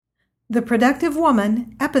The Productive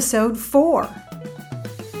Woman, Episode 4.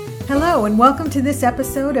 Hello, and welcome to this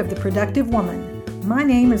episode of The Productive Woman. My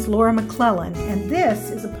name is Laura McClellan, and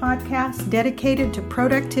this is a podcast dedicated to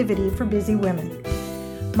productivity for busy women.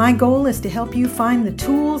 My goal is to help you find the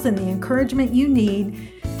tools and the encouragement you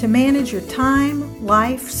need to manage your time,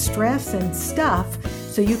 life, stress, and stuff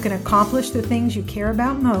so you can accomplish the things you care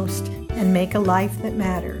about most and make a life that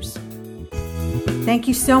matters. Thank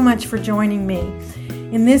you so much for joining me.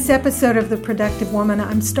 In this episode of The Productive Woman,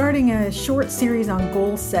 I'm starting a short series on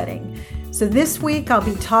goal setting. So this week I'll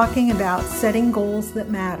be talking about setting goals that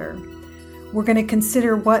matter. We're going to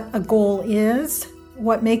consider what a goal is,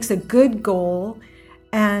 what makes a good goal,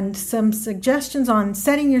 and some suggestions on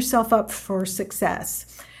setting yourself up for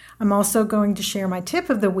success. I'm also going to share my tip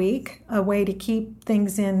of the week, a way to keep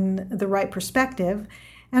things in the right perspective,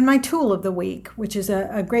 and my tool of the week, which is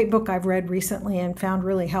a great book I've read recently and found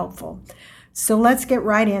really helpful. So let's get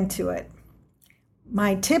right into it.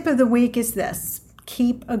 My tip of the week is this: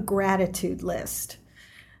 keep a gratitude list.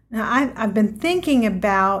 Now, I've been thinking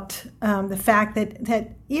about the fact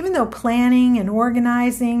that even though planning and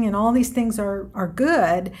organizing and all these things are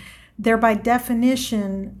good, they're by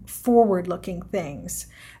definition forward-looking things.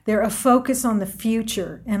 They're a focus on the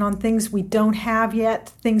future and on things we don't have yet,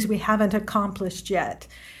 things we haven't accomplished yet.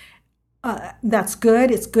 That's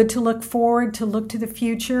good. It's good to look forward, to look to the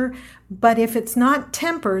future. But if it's not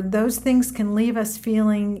tempered, those things can leave us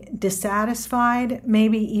feeling dissatisfied,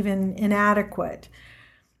 maybe even inadequate.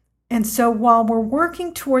 And so while we're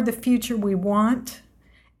working toward the future we want,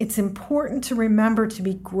 it's important to remember to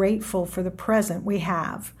be grateful for the present we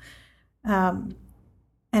have. And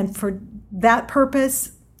for that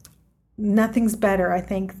purpose, nothing's better, I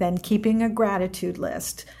think, than keeping a gratitude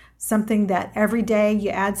list. Something that every day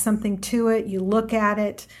you add something to it, you look at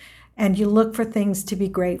it, and you look for things to be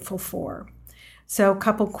grateful for. So a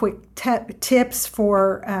couple quick tips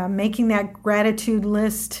for making that gratitude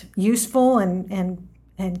list useful and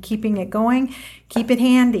keeping it going. Keep it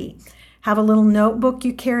handy. Have a little notebook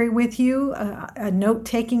you carry with you, a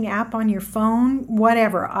note-taking app on your phone,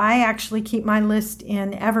 whatever. I actually keep my list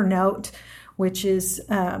in Evernote, which is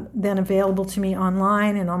then available to me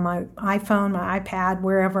online and on my iPhone, my iPad,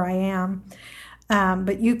 wherever I am.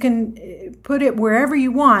 But you can put it wherever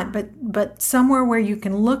you want, but somewhere where you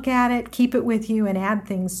can look at it, keep it with you, and add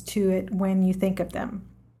things to it when you think of them.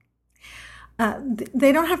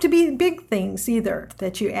 They don't have to be big things either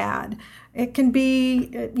that you add. It can be,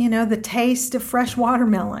 the taste of fresh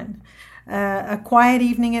watermelon, a quiet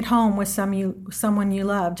evening at home with someone you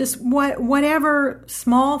love. Just whatever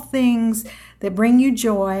small things that bring you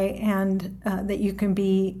joy and that you can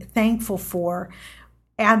be thankful for,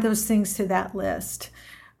 add those things to that list.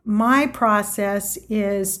 My process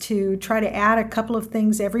is to try to add a couple of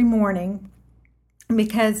things every morning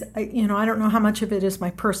because, I don't know how much of it is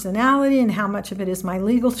my personality and how much of it is my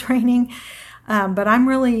legal training, but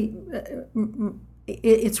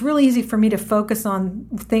it's really easy for me to focus on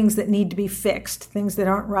things that need to be fixed, things that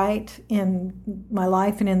aren't right in my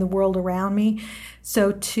life and in the world around me.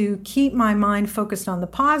 So to keep my mind focused on the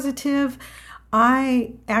positive,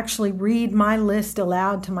 I actually read my list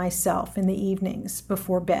aloud to myself in the evenings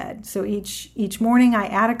before bed. So each morning I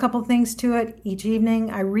add a couple things to it. Each evening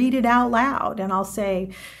I read it out loud and I'll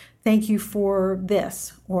say, thank you for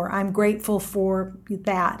this, or I'm grateful for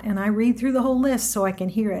that. And I read through the whole list so I can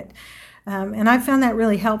hear it. And I found that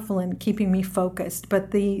really helpful in keeping me focused.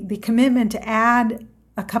 But the commitment to add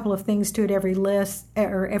a couple of things to it every list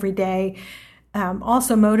or every day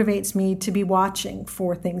also motivates me to be watching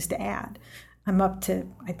for things to add. I'm up to,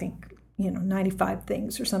 I think, 95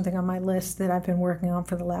 things or something on my list that I've been working on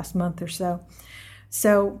for the last month or so.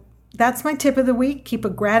 So that's my tip of the week. Keep a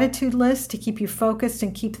gratitude list to keep you focused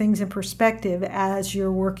and keep things in perspective as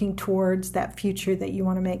you're working towards that future that you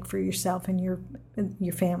want to make for yourself and your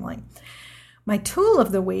family. My tool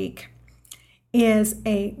of the week is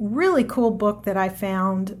a really cool book that I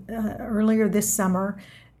found earlier this summer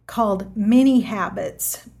called Mini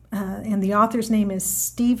Habits. And the author's name is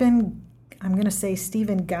Stephen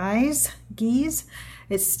Guise.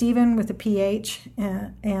 It's Stephen with a PH,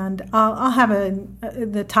 and I'll have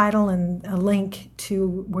the title and a link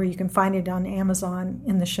to where you can find it on Amazon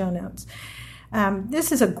in the show notes.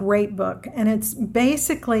 This is a great book, and it's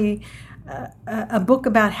basically a book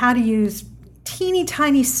about how to use teeny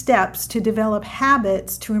tiny steps to develop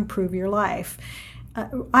habits to improve your life.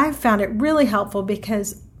 I found it really helpful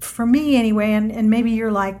because for me anyway, and maybe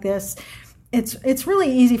you're like this, it's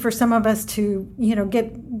really easy for some of us to,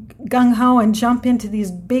 get gung-ho and jump into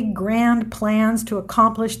these big grand plans to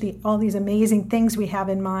accomplish all these amazing things we have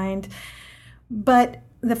in mind. But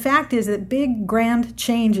the fact is that big, grand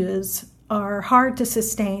changes are hard to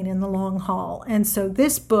sustain in the long haul. And so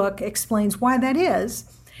this book explains why that is.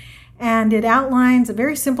 And it outlines a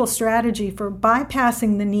very simple strategy for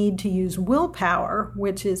bypassing the need to use willpower,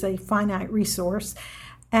 which is a finite resource,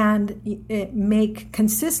 and make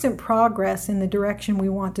consistent progress in the direction we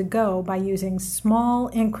want to go by using small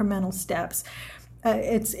incremental steps.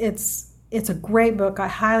 It's a great book. I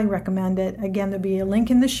highly recommend it. Again, there'll be a link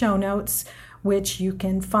in the show notes, which you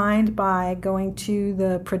can find by going to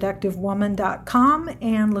theproductivewoman.com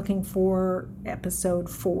and looking for episode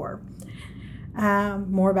 4.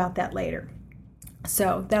 More about that later.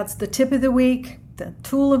 So that's the tip of the week, the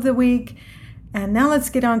tool of the week. And now let's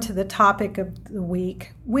get on to the topic of the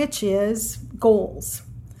week, which is goals.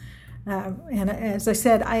 And as I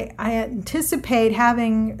said, I anticipate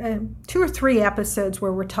having 2 or 3 episodes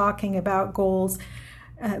where we're talking about goals.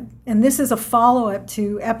 And this is a follow-up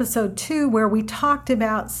to episode 2, where we talked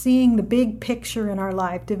about seeing the big picture in our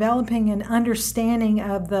life, developing an understanding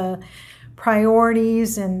of the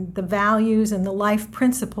priorities and the values and the life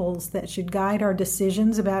principles that should guide our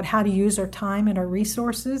decisions about how to use our time and our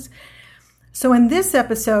resources. So in this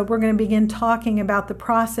episode, we're going to begin talking about the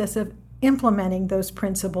process of implementing those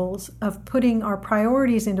principles, of putting our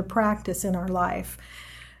priorities into practice in our life.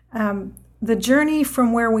 The journey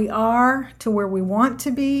from where we are to where we want to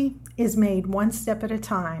be is made one step at a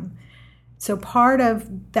time. So part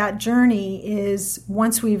of that journey is,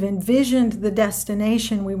 once we've envisioned the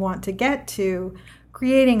destination we want to get to,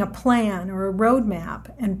 creating a plan or a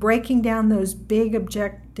roadmap and breaking down those big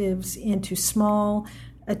objectives into small,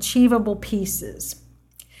 achievable pieces.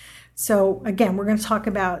 So again, we're going to talk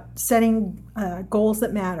about setting goals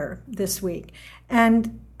that matter this week.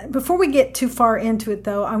 And before we get too far into it,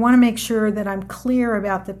 though, I want to make sure that I'm clear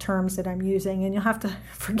about the terms that I'm using, and you'll have to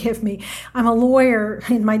forgive me. I'm a lawyer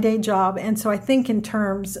in my day job, and so I think in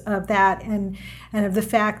terms of that and of the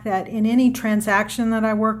fact that in any transaction that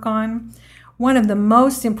I work on, one of the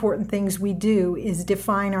most important things we do is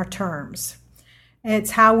define our terms.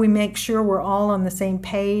 It's how we make sure we're all on the same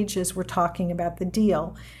page as we're talking about the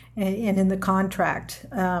deal. And in the contract,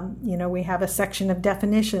 we have a section of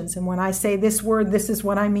definitions. And when I say this word, this is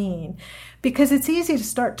what I mean. Because it's easy to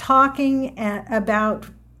start talking about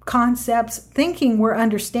concepts, thinking we're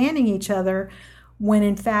understanding each other, when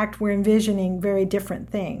in fact we're envisioning very different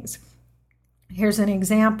things. Here's an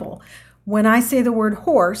example. When I say the word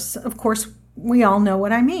horse, of course, we all know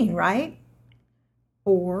what I mean, right?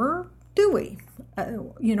 Or do we?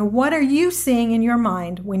 What are you seeing in your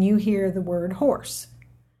mind when you hear the word horse?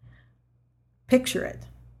 Picture it.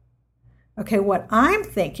 Okay, what I'm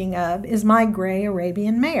thinking of is my gray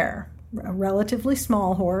Arabian mare, a relatively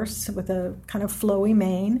small horse with a kind of flowy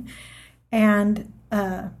mane. And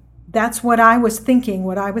that's what I was thinking,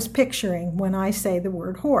 what I was picturing when I say the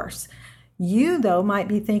word horse. You, though, might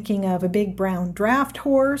be thinking of a big brown draft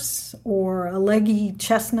horse, or a leggy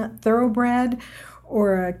chestnut thoroughbred,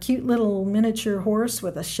 or a cute little miniature horse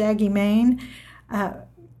with a shaggy mane.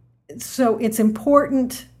 So it's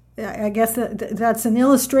important. I guess that's an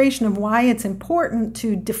illustration of why it's important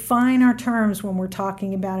to define our terms when we're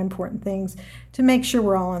talking about important things, to make sure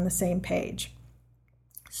we're all on the same page.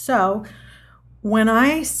 So when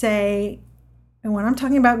I'm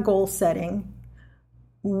talking about goal setting,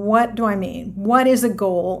 what do I mean? What is a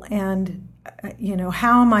goal? And,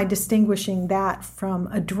 how am I distinguishing that from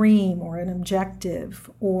a dream or an objective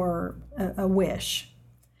or a wish?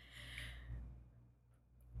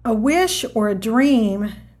 A wish or a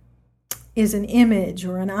dream is an image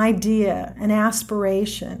or an idea, an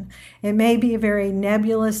aspiration. It may be a very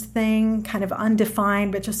nebulous thing, kind of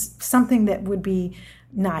undefined, but just something that would be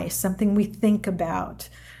nice, something we think about.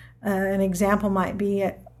 An example might be,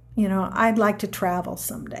 I'd like to travel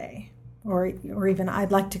someday, or even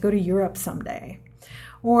I'd like to go to Europe someday.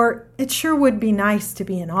 Or it sure would be nice to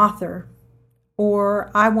be an author.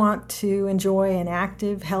 Or I want to enjoy an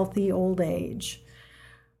active, healthy old age.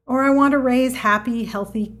 Or I want to raise happy,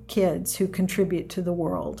 healthy kids who contribute to the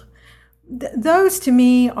world. Those to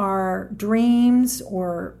me are dreams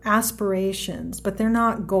or aspirations, but they're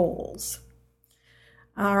not goals.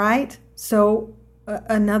 All right? So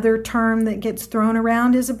another term that gets thrown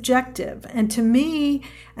around is objective. And to me,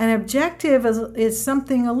 an objective is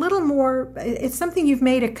something a little more, it's something you've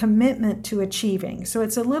made a commitment to achieving. So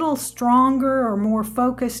it's a little stronger or more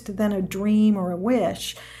focused than a dream or a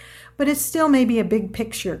wish. But it's still maybe a big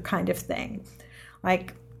picture kind of thing.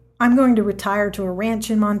 Like, I'm going to retire to a ranch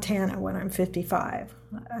in Montana when I'm 55.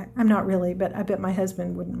 I'm not really, but I bet my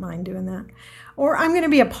husband wouldn't mind doing that. Or I'm going to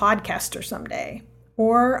be a podcaster someday.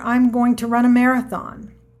 Or I'm going to run a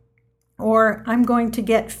marathon. Or I'm going to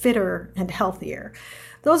get fitter and healthier.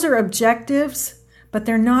 Those are objectives, but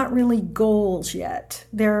they're not really goals yet.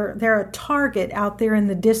 They're a target out there in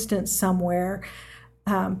the distance somewhere,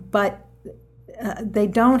 but they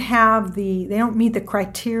don't meet the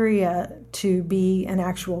criteria to be an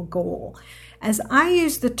actual goal. As I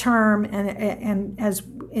use the term, and as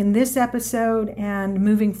in this episode and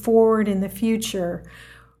moving forward in the future,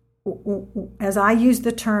 as I use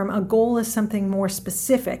the term, a goal is something more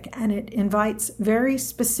specific, and it invites very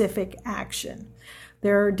specific action.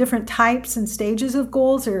 There are different types and stages of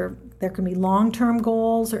goals. There can be long-term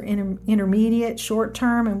goals or intermediate,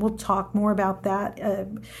 short-term, and we'll talk more about that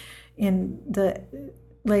in the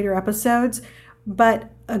later episodes.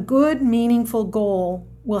 But a good, meaningful goal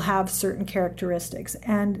will have certain characteristics.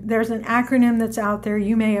 And there's an acronym that's out there.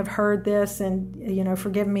 You may have heard this, and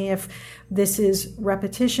forgive me if this is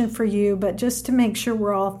repetition for you, but just to make sure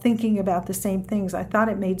we're all thinking about the same things, I thought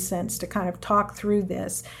it made sense to kind of talk through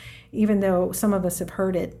this, even though some of us have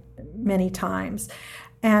heard it many times.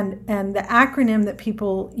 And the acronym that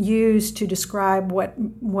people use to describe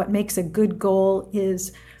what makes a good goal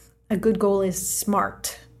is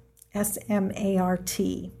SMART,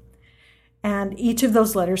 SMART. And each of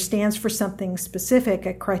those letters stands for something specific,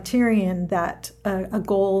 a criterion that a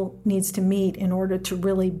goal needs to meet in order to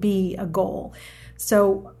really be a goal.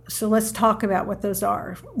 So let's talk about what those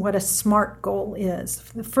are, what a SMART goal is.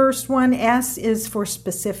 The first one, S, is for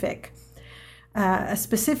specific. A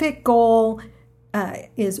specific goal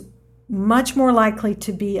is much more likely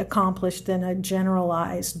to be accomplished than a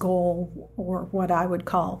generalized goal, or what I would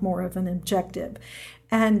call more of an objective.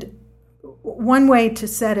 And one way to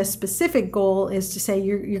set a specific goal is to say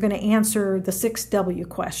you're going to answer the 6 W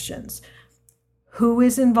questions. Who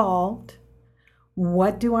is involved?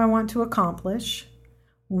 What do I want to accomplish?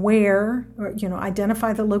 Where,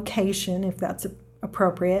 identify the location if that's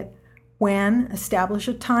appropriate. When, establish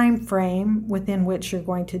a time frame within which you're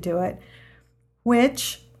going to do it.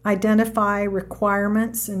 Which, identify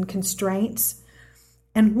requirements and constraints.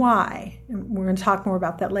 And why? And we're going to talk more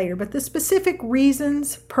about that later. But the specific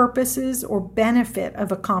reasons, purposes, or benefit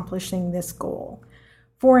of accomplishing this goal.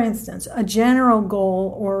 For instance, a general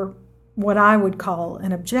goal, or what I would call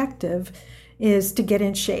an objective, is to get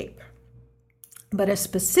in shape. But a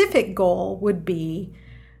specific goal would be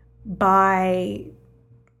by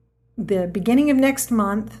the beginning of next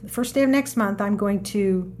month, the first day of next month, I'm going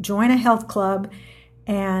to join a health club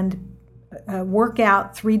and work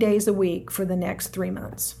out 3 days a week for the next 3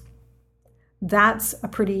 months. That's a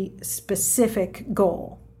pretty specific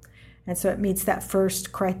goal. And so it meets that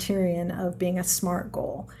first criterion of being a SMART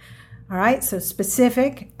goal. All right, so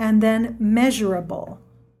specific, and then measurable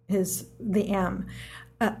is the M.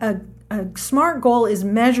 A SMART goal is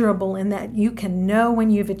measurable in that you can know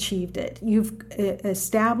when you've achieved it. You've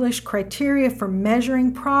established criteria for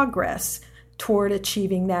measuring progress toward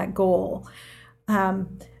achieving that goal.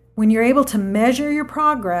 When you're able to measure your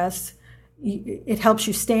progress, it helps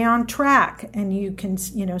you stay on track, and you can,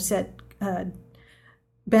 set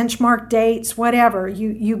benchmark dates, whatever.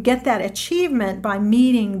 You get that achievement by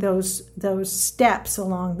meeting those steps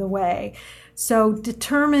along the way. So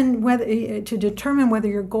determine whether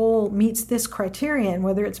your goal meets this criterion,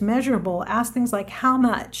 whether it's measurable. Ask things like how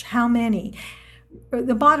much, how many.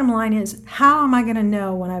 The bottom line is, how am I going to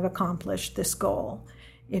know when I've accomplished this goal?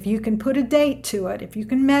 If you can put a date to it, if you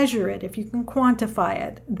can measure it, if you can quantify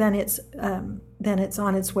it, then it's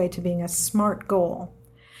on its way to being a SMART goal.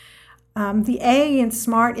 The A in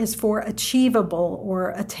SMART is for achievable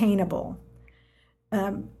or attainable.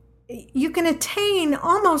 You can attain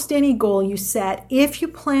almost any goal you set if you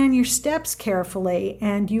plan your steps carefully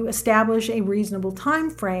and you establish a reasonable time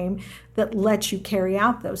frame that lets you carry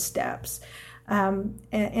out those steps.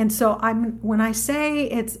 And so when I say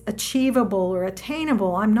it's achievable or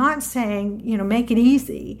attainable, I'm not saying, make it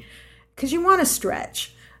easy, because you want to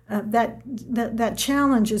stretch. That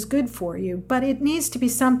challenge is good for you, but it needs to be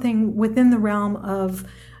something within the realm of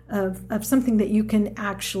something that you can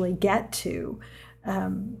actually get to.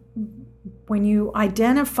 When you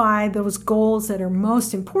identify those goals that are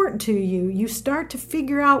most important to you, you start to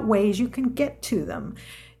figure out ways you can get to them.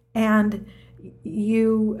 And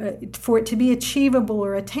for it to be achievable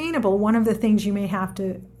or attainable, one of the things you may have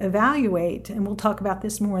to evaluate, and we'll talk about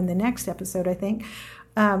this more in the next episode, I think,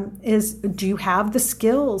 is, do you have the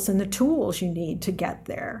skills and the tools you need to get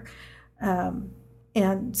there?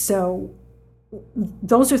 And so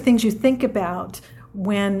those are things you think about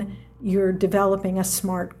when you're developing a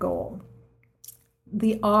SMART goal.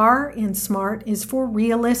 The R in SMART is for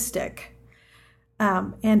realistic.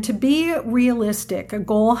 And to be realistic, a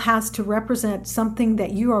goal has to represent something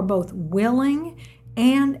that you are both willing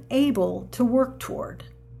and able to work toward.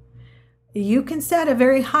 You can set a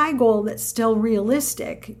very high goal that's still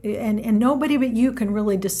realistic, and nobody but you can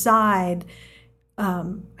really decide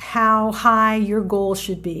how high your goal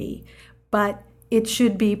should be. But it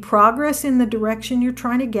should be progress in the direction you're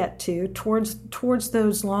trying to get to towards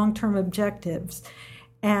those long-term objectives,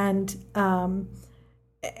 and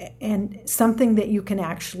something that you can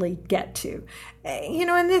actually get to.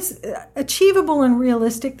 In this achievable and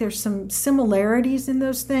realistic, there's some similarities in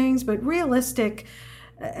those things, but realistic,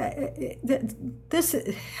 I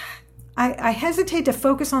hesitate to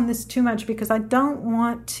focus on this too much because I don't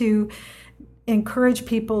want to encourage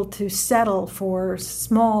people to settle for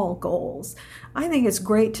small goals. I think it's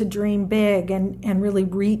great to dream big and really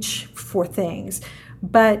reach for things,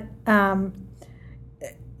 but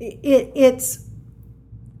it's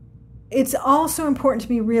also important to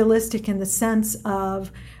be realistic in the sense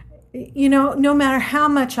of, no matter how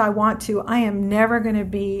much I want to, I am never going to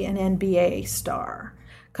be an NBA star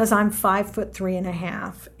because I'm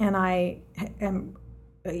 5'3.5", and I am,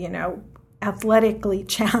 athletically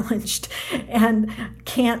challenged and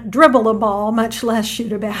can't dribble a ball, much less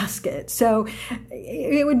shoot a basket. So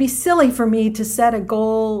it would be silly for me to set a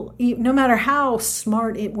goal, no matter how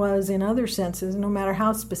smart it was in other senses, no matter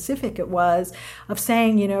how specific it was, of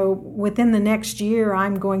saying, within the next year,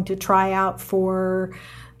 I'm going to try out for,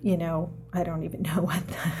 I don't even know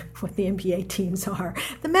what the NBA teams are.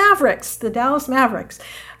 The Mavericks, the Dallas Mavericks.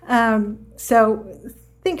 So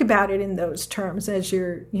think about it in those terms as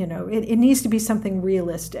it needs to be something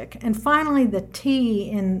realistic. And finally, the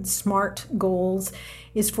T in SMART goals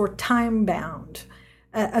is for time bound.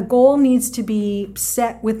 A goal needs to be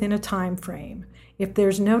set within a time frame. If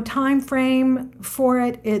there's no time frame for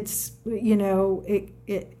it, it's,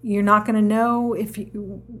 you're not going to know if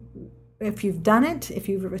you've done it, if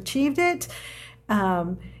you've achieved it.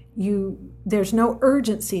 There's no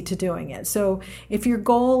urgency to doing it. So if your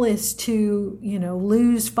goal is to,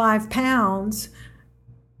 lose 5 pounds,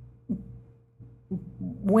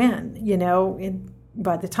 when,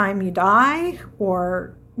 by the time you die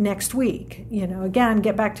or next week, again,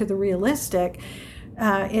 get back to the realistic.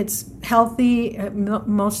 It's healthy.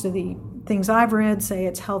 Most of the things I've read say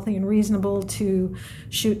it's healthy and reasonable to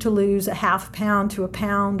shoot to lose a half pound to a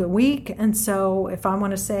pound a week. And so if I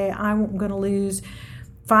want to say I'm going to lose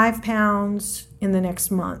 5 pounds in the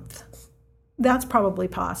next month, that's probably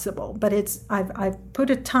possible, but I've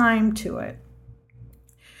put a time to it.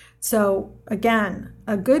 So again,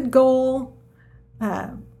 a good goal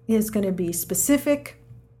is going to be specific,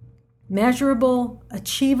 measurable,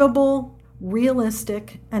 achievable,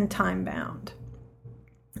 realistic, and time bound.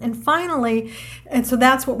 And finally, so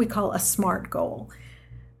that's what we call a SMART goal.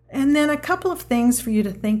 And then a couple of things for you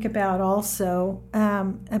to think about also,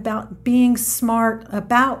 about being smart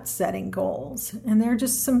about setting goals. And there are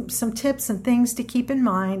just some tips and things to keep in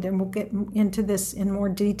mind, and we'll get into this in more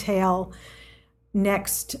detail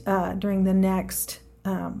during the next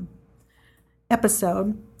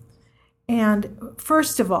episode. And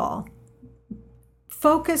first of all,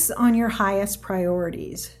 focus on your highest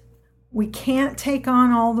priorities. We can't take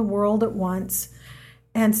on all the world at once,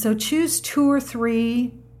 and so choose 2 or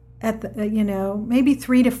 3 maybe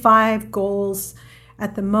 3 to 5 goals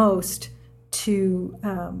at the most to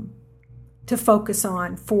focus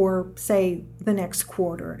on for, say, the next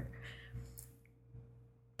quarter.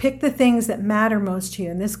 Pick the things that matter most to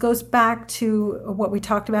you. And this goes back to what we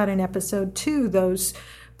talked about in episode 2, those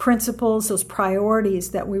principles, those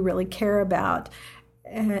priorities that we really care about.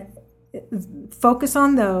 Focus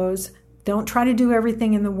on those. Don't try to do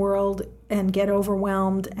everything in the world and get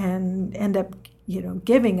overwhelmed and end up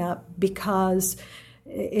giving up because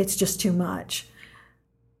it's just too much.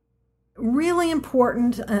 Really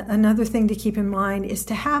important, another thing to keep in mind is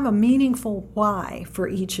to have a meaningful why for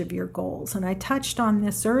each of your goals. And I touched on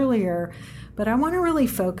this earlier, but I want to really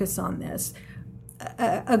focus on this.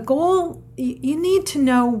 A goal, you need to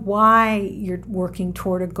know why you're working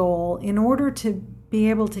toward a goal in order to be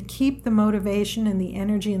able to keep the motivation and the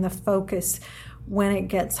energy and the focus when it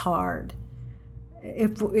gets hard.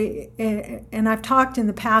 And I've talked in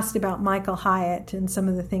the past about Michael Hyatt and some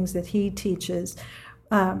of the things that he teaches,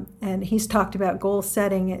 and he's talked about goal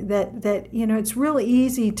setting. That it's really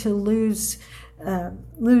easy to lose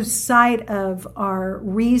sight of our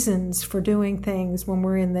reasons for doing things when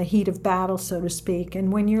we're in the heat of battle, so to speak.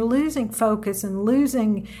 And when you're losing focus and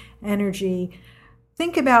losing energy,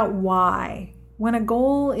 think about why. When a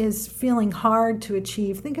goal is feeling hard to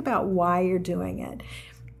achieve, think about why you're doing it.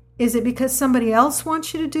 Is it because somebody else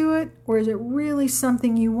wants you to do it, or is it really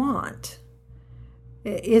something you want?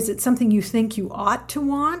 Is it something you think you ought to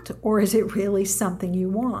want, or is it really something you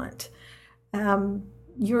want?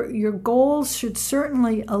 Your goals should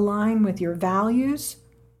certainly align with your values,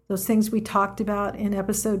 those things we talked about in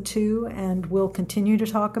episode 2 and will continue to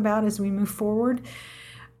talk about as we move forward.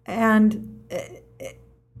 And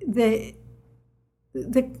the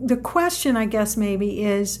question, I guess, maybe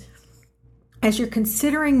is, as you're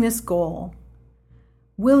considering this goal,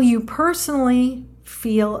 will you personally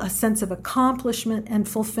feel a sense of accomplishment and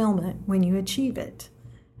fulfillment when you achieve it?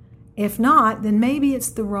 If not, then maybe it's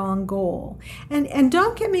the wrong goal. And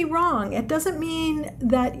don't get me wrong, it doesn't mean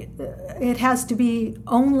that it has to be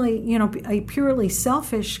only, a purely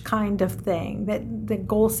selfish kind of thing, that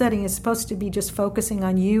goal setting is supposed to be just focusing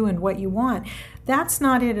on you and what you want. That's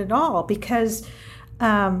not it at all, because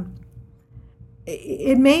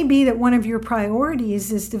it may be that one of your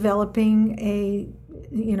priorities is developing a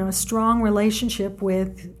strong relationship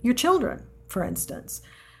with your children, for instance.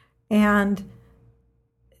 And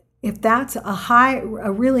if that's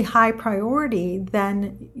a really high priority,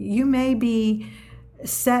 then you may be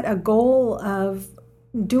set a goal of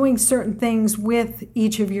doing certain things with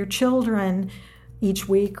each of your children each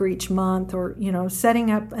week or each month, or,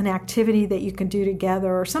 setting up an activity that you can do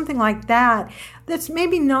together or something like that. That's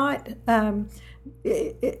maybe not,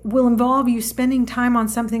 it will involve you spending time on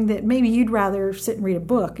something that maybe you'd rather sit and read a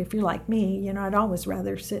book. If you're like me, I'd always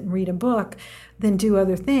rather sit and read a book than do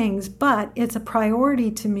other things. But it's a priority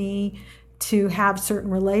to me to have certain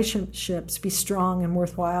relationships be strong and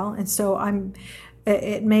worthwhile. And so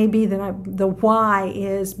it may be that the why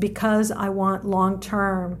is because I want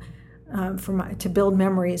long-term to build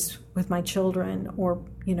memories with my children, or,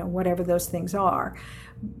 whatever those things are.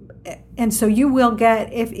 And so you will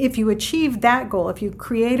get, if you achieve that goal, if you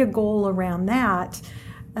create a goal around that,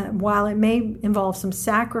 while it may involve some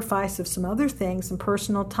sacrifice of some other things, some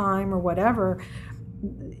personal time or whatever,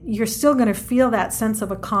 you're still going to feel that sense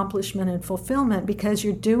of accomplishment and fulfillment because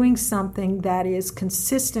you're doing something that is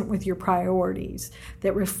consistent with your priorities,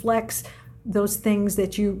 that reflects those things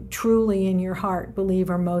that you truly in your heart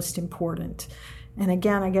believe are most important. And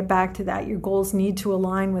again, I get back to that. Your goals need to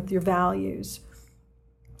align with your values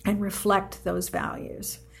and reflect those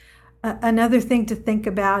values. Another thing to think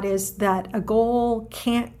about is that a goal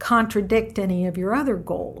can't contradict any of your other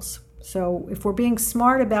goals. So if we're being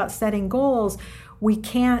smart about setting goals, we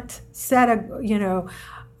can't set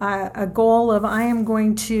a goal of I am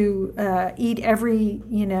going to eat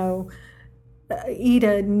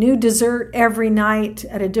a new dessert every night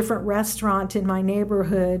at a different restaurant in my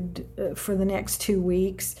neighborhood for the next 2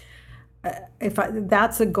 weeks.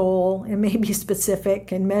 That's a goal, it may be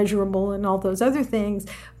specific and measurable and all those other things.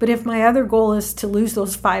 But if my other goal is to lose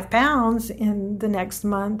those 5 pounds in the next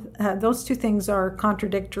month, those two things are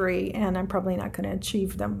contradictory, and I'm probably not going to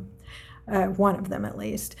achieve them, one of them at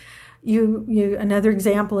least. Another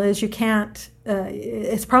example is you can't.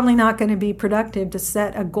 It's probably not going to be productive to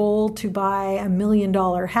set a goal to buy $1 million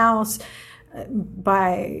house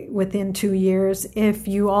within 2 years if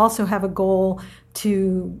you also have a goal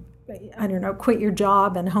to, quit your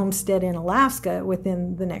job and homestead in Alaska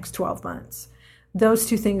within the next 12 months. Those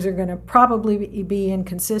two things are going to probably be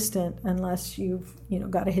inconsistent unless you've,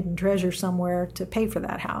 got a hidden treasure somewhere to pay for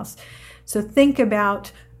that house. So think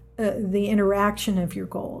about the interaction of your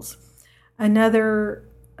goals. Another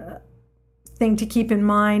thing to keep in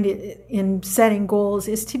mind in setting goals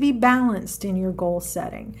is to be balanced in your goal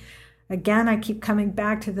setting. Again, I keep coming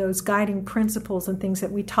back to those guiding principles and things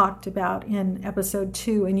that we talked about in episode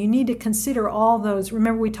 2. And you need to consider all those.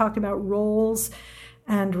 Remember, we talked about roles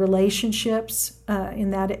and relationships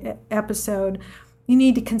in that episode. You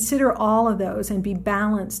need to consider all of those and be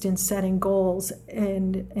balanced in setting goals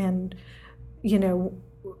and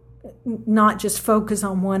not just focus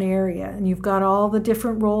on one area. And you've got all the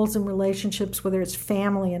different roles and relationships, whether it's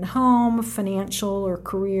family and home, financial or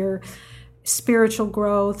career, spiritual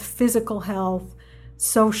growth, physical health,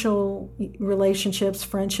 social relationships,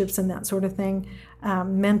 friendships, and that sort of thing,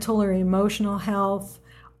 mental or emotional health,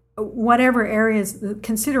 whatever areas,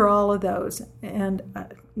 consider all of those. And,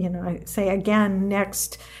 I say again,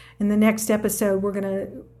 in the next episode, we're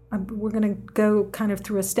going to go kind of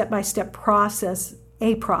through a step-by-step process.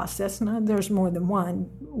 Now, there's more than one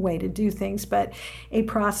way to do things, but a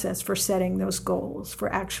process for setting those goals,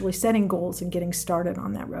 for actually setting goals and getting started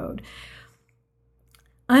on that road.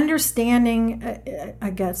 Understanding, I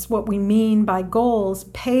guess, what we mean by goals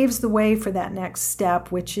paves the way for that next step,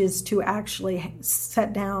 which is to actually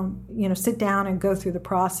sit down and go through the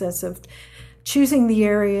process of choosing the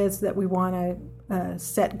areas that we want to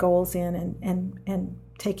set goals in and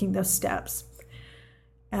taking those steps.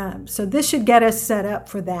 So this should get us set up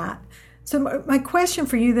for that. So my question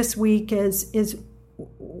for you this week is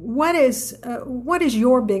what is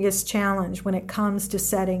your biggest challenge when it comes to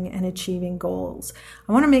setting and achieving goals?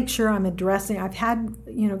 I want to make sure I'm addressing. I've had,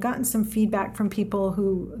 gotten some feedback from people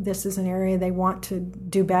who this is an area they want to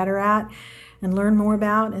do better at and learn more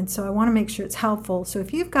about, and so I want to make sure it's helpful. So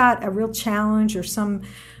if you've got a real challenge or some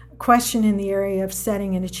question in the area of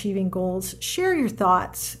setting and achieving goals, share your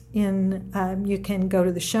thoughts. You can go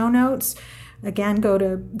to the show notes. Again, go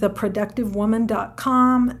to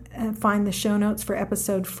theproductivewoman.com and find the show notes for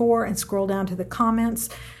episode 4 and scroll down to the comments.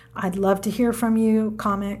 I'd love to hear from you.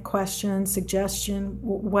 Comment, question, suggestion,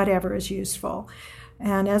 whatever is useful.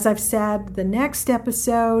 And as I've said, the next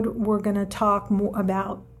episode, we're going to talk more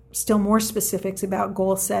about still more specifics about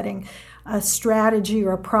goal setting, a strategy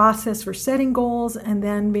or a process for setting goals, and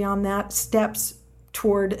then beyond that, steps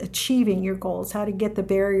toward achieving your goals, how to get the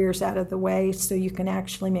barriers out of the way so you can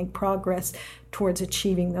actually make progress towards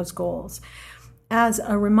achieving those goals. As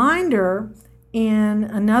a reminder, in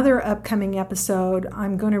another upcoming episode,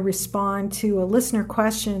 I'm going to respond to a listener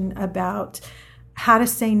question about how to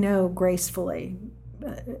say no gracefully.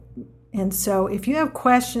 And so if you have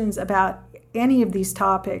questions about any of these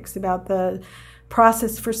topics, about the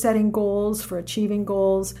process for setting goals, for achieving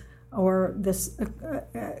goals, or this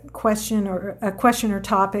question or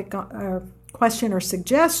topic or question or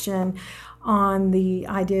suggestion on the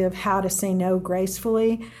idea of how to say no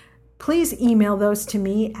gracefully, please email those to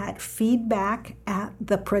me at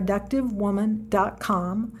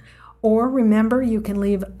feedback@theproductivewoman.com, or remember, you can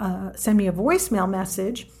send me a voicemail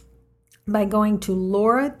message by going to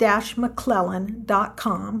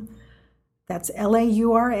laura-mcclellan.com. That's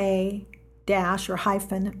LAURA- or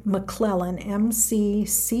hyphen McClellan,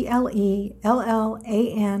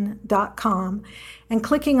 McClellan.com, and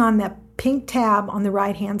clicking on that pink tab on the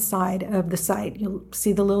right-hand side of the site. You'll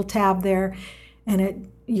see the little tab there, and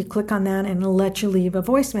you click on that and it'll let you leave a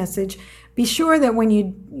voice message. Be sure that when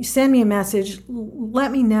you send me a message,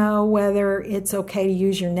 let me know whether it's okay to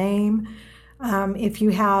use your name. If you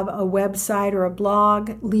have a website or a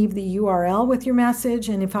blog, leave the URL with your message.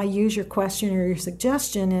 And if I use your question or your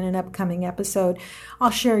suggestion in an upcoming episode,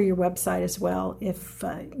 I'll share your website as well if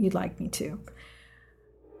you'd like me to.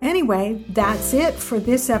 Anyway, that's it for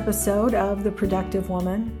this episode of The Productive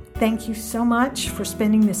Woman. Thank you so much for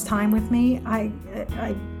spending this time with me. I'm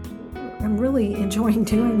really enjoying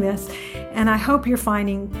doing this, and I hope you're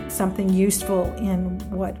finding something useful in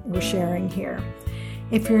what we're sharing here.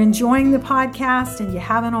 If you're enjoying the podcast and you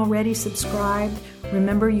haven't already subscribed,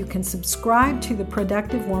 remember you can subscribe to The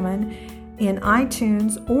Productive Woman in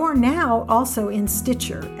iTunes or now also in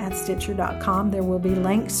Stitcher at Stitcher.com. There will be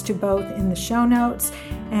links to both in the show notes,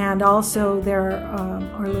 and also there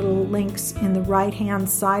are little links in the right-hand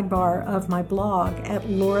sidebar of my blog at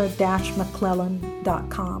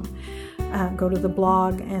laura-mcclellan.com. Go to the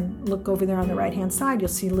blog and look over there on the right-hand side. You'll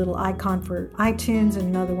see a little icon for iTunes and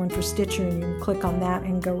another one for Stitcher, and you can click on that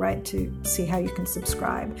and go right to see how you can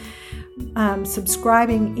subscribe.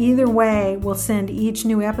 Subscribing either way will send each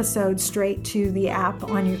new episode straight to the app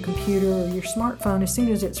on your computer or your smartphone as soon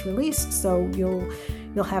as it's released, so you'll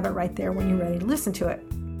have it right there when you're ready to listen to it.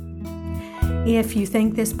 If you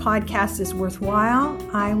think this podcast is worthwhile,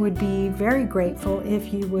 I would be very grateful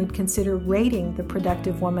if you would consider rating The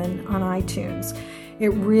Productive Woman on iTunes. It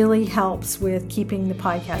really helps with keeping the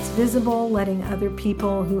podcast visible, letting other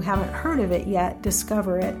people who haven't heard of it yet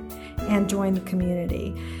discover it and join the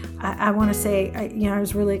community. I want to say, I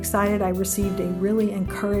was really excited. I received a really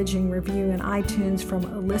encouraging review in iTunes from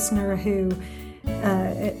a listener who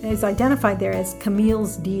is identified there as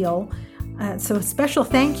Camille's Deal. So a special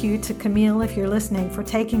thank you to Camille, if you're listening, for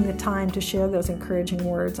taking the time to share those encouraging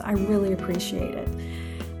words. I really appreciate it.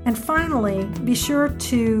 And finally, be sure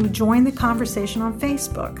to join the conversation on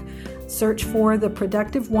Facebook. Search for The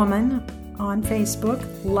Productive Woman on Facebook,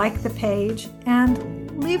 like the page, and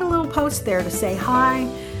leave a little post there to say hi,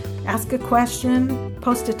 ask a question,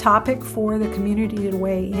 post a topic for the community to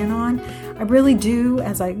weigh in on. I really do,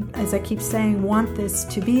 as I keep saying, want this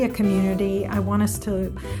to be a community. I want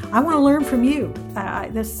to learn from you.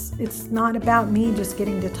 It's not about me just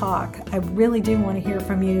getting to talk. I really do want to hear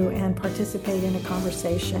from you and participate in a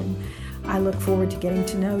conversation. I look forward to getting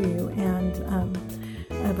to know you and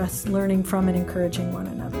of us learning from and encouraging one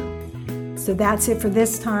another. So that's it for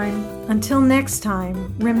this time. Until next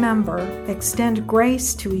time, remember, extend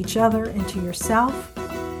grace to each other and to yourself,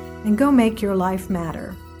 and go make your life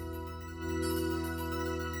matter.